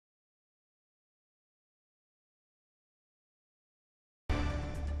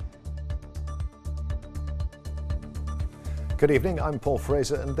Good evening, I'm Paul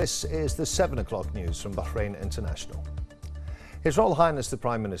Fraser and this is the 7 o'clock news from Bahrain International. His Royal Highness the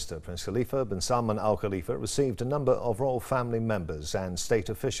Prime Minister, Prince Khalifa bin Salman Al Khalifa, received a number of royal family members and state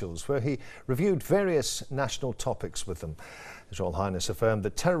officials where he reviewed various national topics with them. His Royal Highness affirmed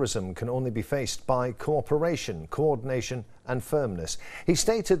that terrorism can only be faced by cooperation, coordination and firmness. He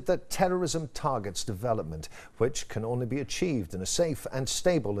stated that terrorism targets development, which can only be achieved in a safe and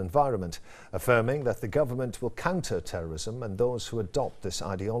stable environment, affirming that the government will counter terrorism and those who adopt this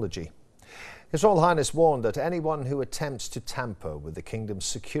ideology. His Royal Highness warned that anyone who attempts to tamper with the kingdom's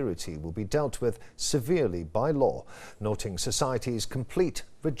security will be dealt with severely by law, noting society's complete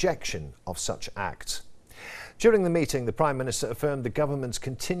rejection of such acts. During the meeting, the Prime Minister affirmed the government's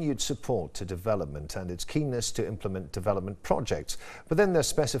continued support to development and its keenness to implement development projects within their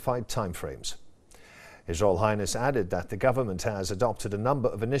specified timeframes. His Royal Highness added that the government has adopted a number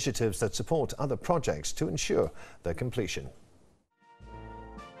of initiatives that support other projects to ensure their completion.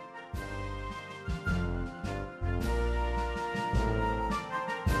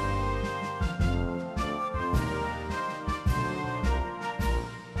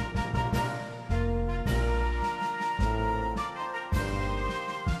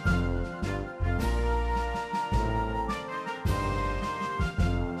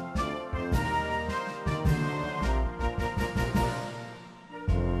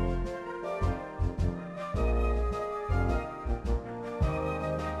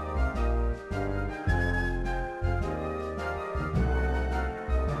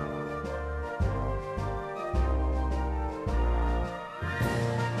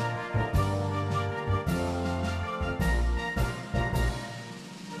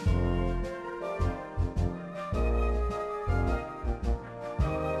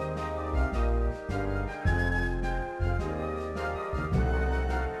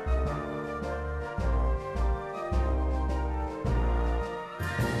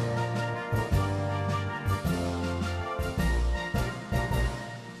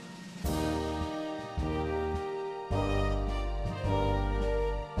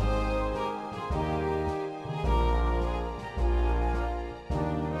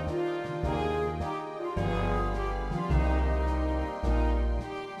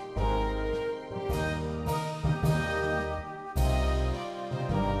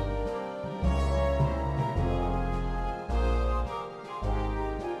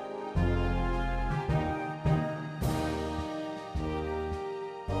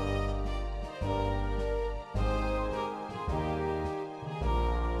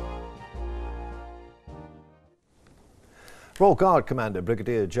 Royal Guard Commander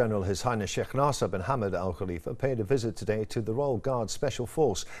Brigadier General His Highness Sheikh Nasser bin Hamad Al Khalifa paid a visit today to the Royal Guard Special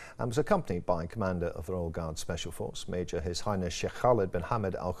Force and was accompanied by Commander of the Royal Guard Special Force, Major His Highness Sheikh Khalid bin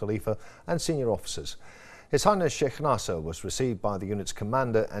Hamad Al Khalifa, and senior officers. His Highness Sheikh Nasser was received by the unit's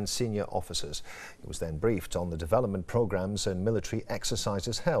commander and senior officers. He was then briefed on the development programs and military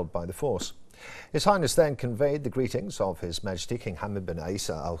exercises held by the force. His Highness then conveyed the greetings of His Majesty King Hamad bin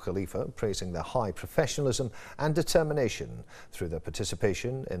Isa Al Khalifa, praising their high professionalism and determination through their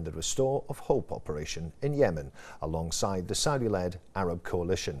participation in the Restore of Hope operation in Yemen, alongside the Saudi-led Arab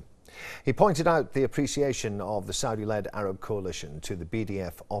coalition. He pointed out the appreciation of the Saudi-led Arab coalition to the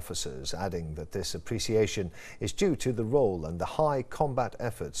BDF officers, adding that this appreciation is due to the role and the high combat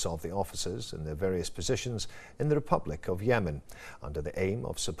efforts of the officers in their various positions in the Republic of Yemen, under the aim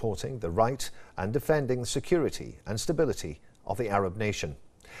of supporting the right and defending the security and stability of the Arab nation.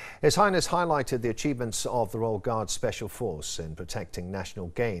 His Highness highlighted the achievements of the Royal Guard Special Force in protecting national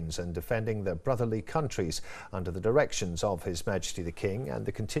gains and defending their brotherly countries under the directions of His Majesty the King and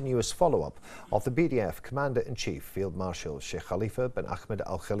the continuous follow-up of the BDF Commander-in-Chief Field Marshal Sheikh Khalifa bin Ahmed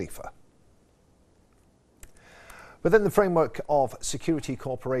Al Khalifa. Within the framework of security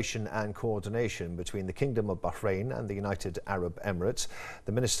cooperation and coordination between the Kingdom of Bahrain and the United Arab Emirates,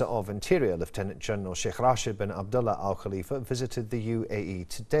 the Minister of Interior, Lieutenant General Sheikh Rashid bin Abdullah Al Khalifa, visited the UAE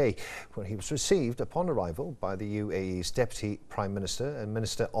today, where he was received upon arrival by the UAE's Deputy Prime Minister and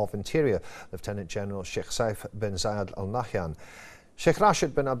Minister of Interior, Lieutenant General Sheikh Saif bin Zayed Al Nahyan. Sheikh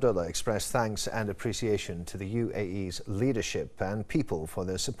Rashid bin Abdullah expressed thanks and appreciation to the UAE's leadership and people for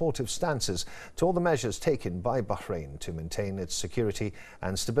their supportive stances to all the measures taken by Bahrain to maintain its security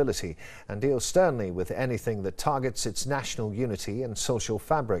and stability and deal sternly with anything that targets its national unity and social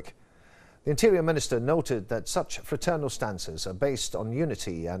fabric. The Interior Minister noted that such fraternal stances are based on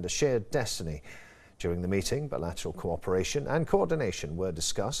unity and a shared destiny. During the meeting, bilateral cooperation and coordination were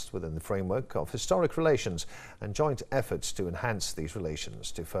discussed within the framework of historic relations and joint efforts to enhance these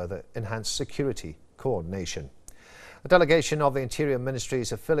relations to further enhance security coordination. A delegation of the Interior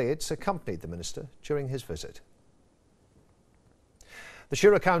Ministry's affiliates accompanied the Minister during his visit. The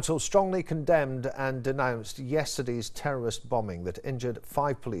Shura Council strongly condemned and denounced yesterday's terrorist bombing that injured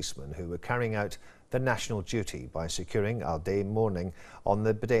 5 policemen who were carrying out their national duty by securing Al-Day mourning on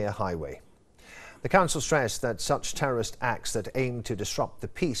the Bidayah Highway. The Council stressed that such terrorist acts that aim to disrupt the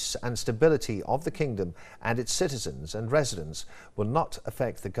peace and stability of the kingdom and its citizens and residents will not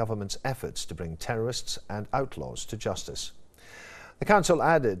affect the government's efforts to bring terrorists and outlaws to justice. The Council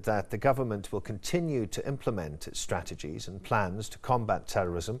added that the government will continue to implement its strategies and plans to combat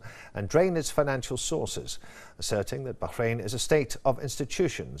terrorism and drain its financial sources, asserting that Bahrain is a state of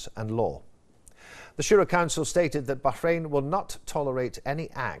institutions and law. The Shura Council stated that Bahrain will not tolerate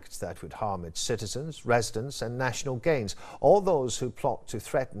any act that would harm its citizens, residents and national gains, or those who plot to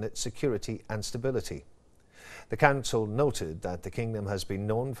threaten its security and stability. The Council noted that the kingdom has been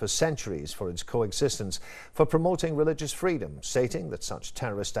known for centuries for its coexistence, for promoting religious freedom, stating that such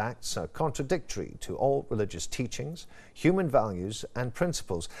terrorist acts are contradictory to all religious teachings, human values and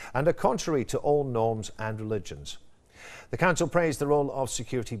principles, and are contrary to all norms and religions. The Council praised the role of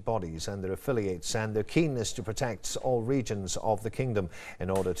security bodies and their affiliates and their keenness to protect all regions of the kingdom in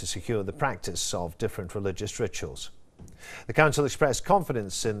order to secure the practice of different religious rituals. The Council expressed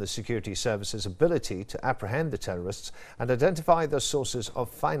confidence in the security services' ability to apprehend the terrorists and identify their sources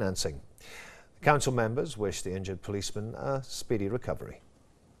of financing. The Council members wish the injured policemen a speedy recovery.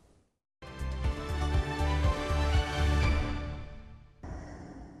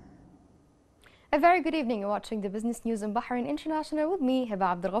 A very good evening. You're watching the business news in Bahrain International with me,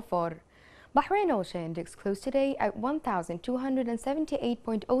 Hiba Abdul Ghaffar. Bahrain OSHA index closed today at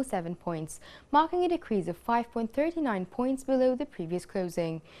 1,278.07 points, marking a decrease of 5.39 points below the previous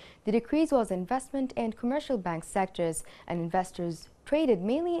closing. The decrease was investment and commercial bank sectors, and investors traded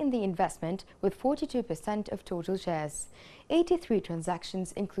mainly in the investment with 42% of total shares. 83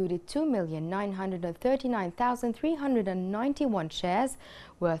 transactions included 2,939,391 shares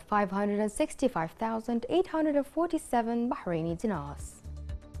worth 565,847 Bahraini dinars.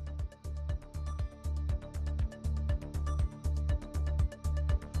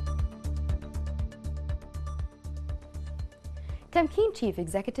 Tamkeen Chief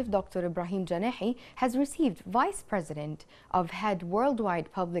Executive Dr. Ibrahim Janahi has received Vice President of Head Worldwide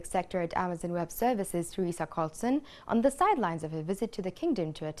Public Sector at Amazon Web Services, Teresa Carlson, on the sidelines of a visit to the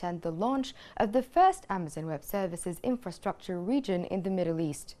kingdom to attend the launch of the first Amazon Web Services infrastructure region in the Middle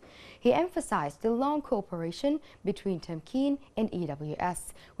East. He emphasized the long cooperation between Tamkeen and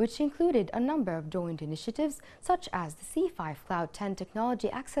AWS, which included a number of joint initiatives such as the C5 Cloud 10 Technology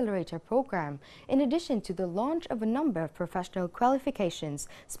Accelerator Program, in addition to the launch of a number of professional qualifications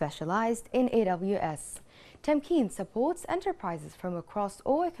specialized in AWS. Tamkeen supports enterprises from across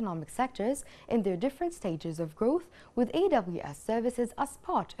all economic sectors in their different stages of growth, with AWS services as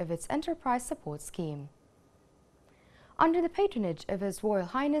part of its enterprise support scheme. Under the patronage of His Royal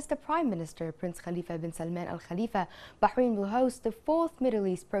Highness the Prime Minister Prince Khalifa bin Salman Al Khalifa, Bahrain will host the 4th Middle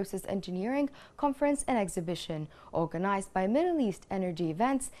East Process Engineering Conference and Exhibition, organized by Middle East Energy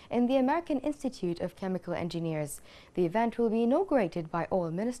Events and the American Institute of Chemical Engineers. The event will be inaugurated by Oil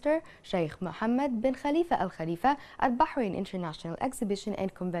Minister Sheikh Mohammed bin Khalifa Al Khalifa at Bahrain International Exhibition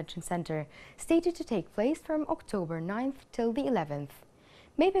and Convention Center, stated to take place from October 9th till the 11th.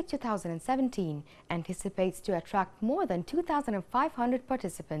 MAPEC 2017 anticipates to attract more than 2,500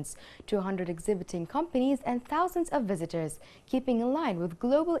 participants, 200 exhibiting companies and thousands of visitors. Keeping in line with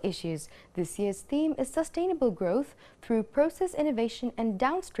global issues, this year's theme is sustainable growth through process innovation and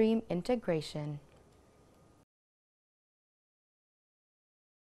downstream integration.